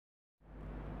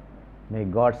May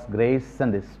God's grace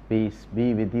and His peace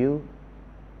be with you,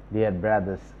 dear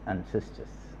brothers and sisters.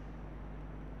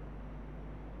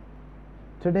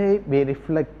 Today we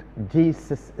reflect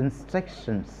Jesus'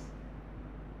 instructions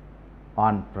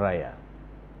on prayer.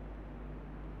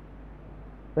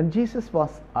 When Jesus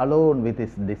was alone with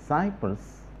His disciples,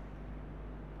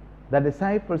 the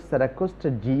disciples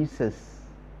requested Jesus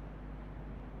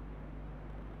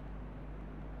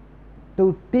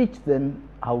to teach them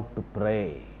how to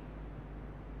pray,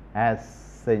 as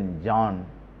St. John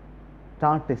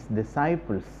taught his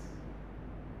disciples.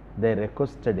 They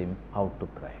requested him how to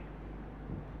pray.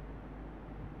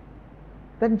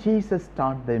 Then Jesus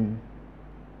taught them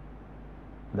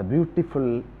the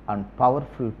beautiful and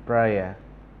powerful prayer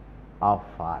of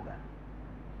Father.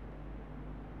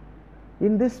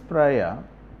 In this prayer,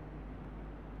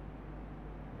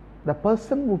 the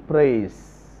person who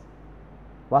prays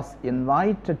was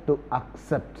invited to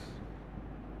accept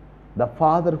the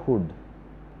fatherhood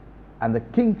and the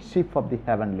kingship of the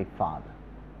Heavenly Father,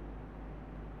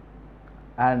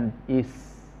 and His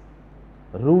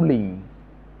ruling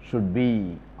should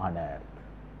be on earth.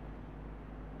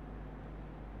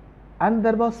 And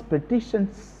there was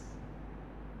petitions.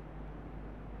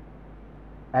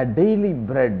 A daily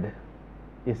bread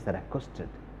is requested.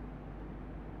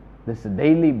 This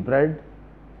daily bread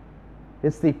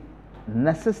is the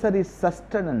necessary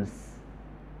sustenance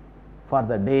for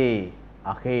the day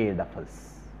ahead of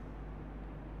us.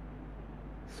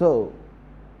 So,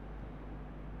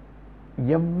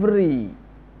 every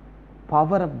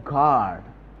power of God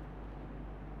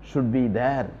should be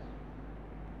there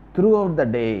throughout the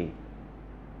day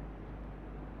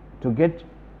to get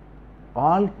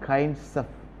all kinds of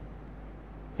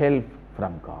help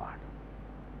from God.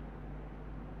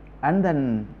 And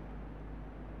then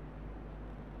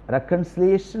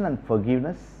reconciliation and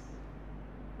forgiveness,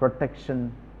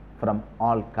 protection from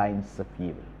all kinds of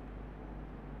evil.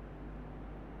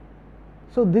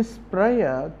 So this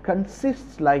prayer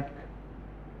consists like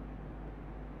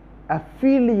a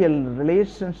filial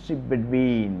relationship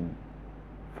between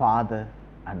Father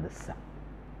and the Son.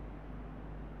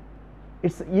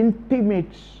 It's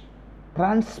intimate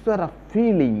transfer of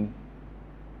feeling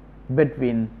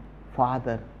between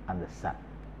Father and the Son.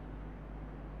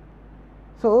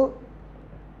 So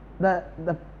the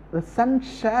Son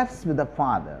shares with the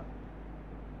Father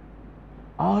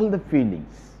all the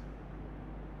feelings,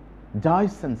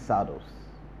 joys and sorrows,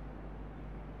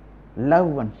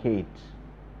 love and hate,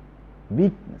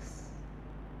 weakness,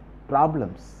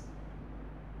 problems,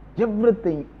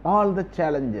 everything, all the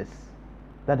challenges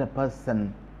that a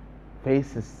person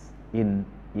faces in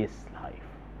his life.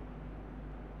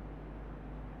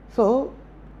 So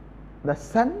the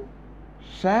Son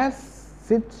shares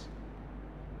it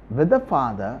with the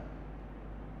Father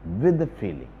with the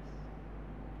feelings.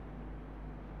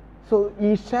 So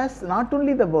he shares not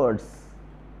only the words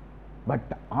but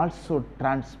also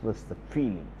transfers the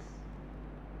feelings.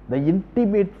 The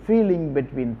intimate feeling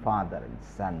between Father and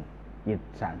Son is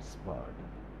transferred.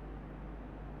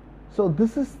 So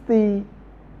this is the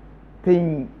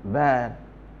thing where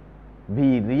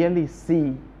we really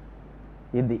see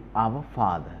in the Our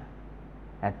Father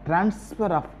a transfer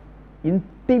of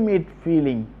intimate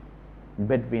feeling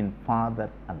between Father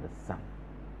and the Son.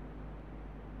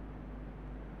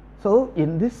 So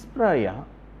in this prayer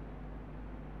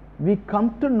we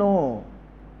come to know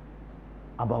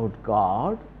about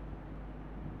God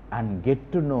and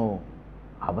get to know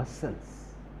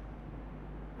ourselves.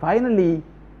 Finally,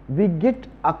 we get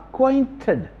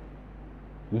acquainted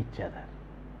each other.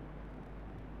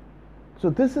 So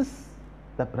this is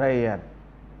the prayer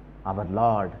our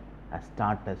Lord has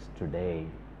taught us today.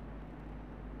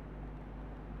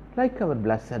 Like our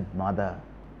Blessed Mother,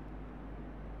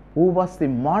 who was the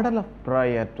model of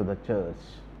prayer to the Church,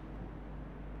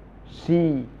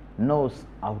 she knows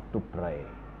how to pray.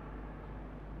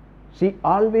 She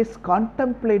always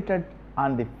contemplated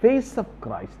on the face of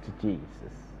Christ Jesus.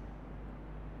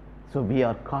 So we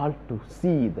are called to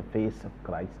see the face of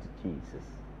Christ Jesus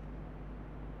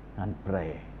and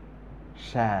pray,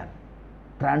 share,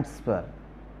 transfer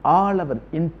all our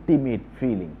intimate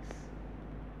feelings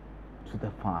to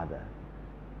the Father,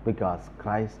 because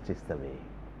Christ is the way.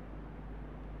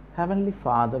 Heavenly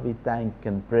Father, we thank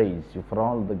and praise you for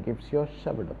all the gifts you have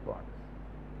showered upon us.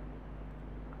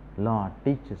 Lord,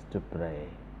 teach us to pray.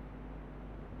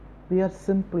 We are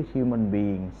simple human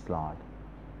beings, Lord.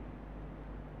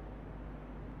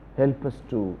 Help us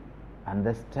to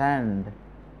understand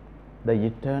the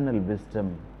eternal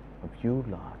wisdom of you,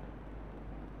 Lord.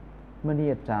 Many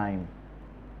a time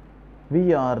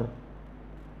we are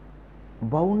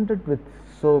bounded with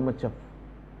so much of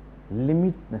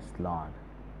limitless, Lord.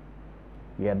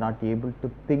 We are not able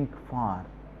to think far.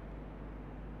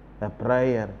 The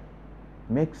prayer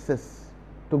makes us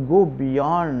to go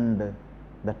beyond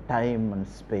the time and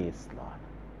space, Lord.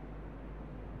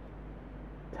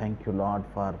 Thank you, Lord,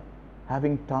 for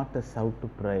having taught us how to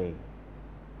pray,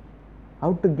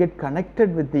 how to get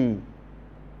connected with the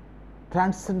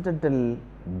transcendental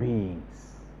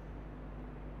beings,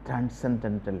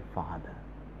 transcendental Father.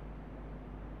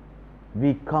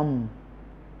 We come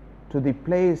to the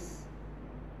place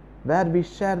where we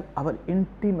share our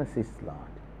intimacies, Lord.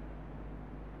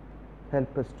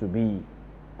 Help us to be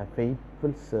a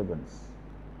faithful servants,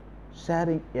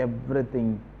 sharing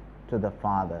everything to the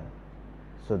Father,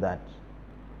 so that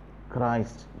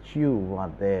Christ, you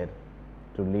are there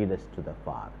to lead us to the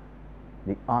Father.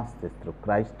 We ask this through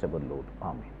Christ our Lord.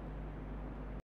 Amen.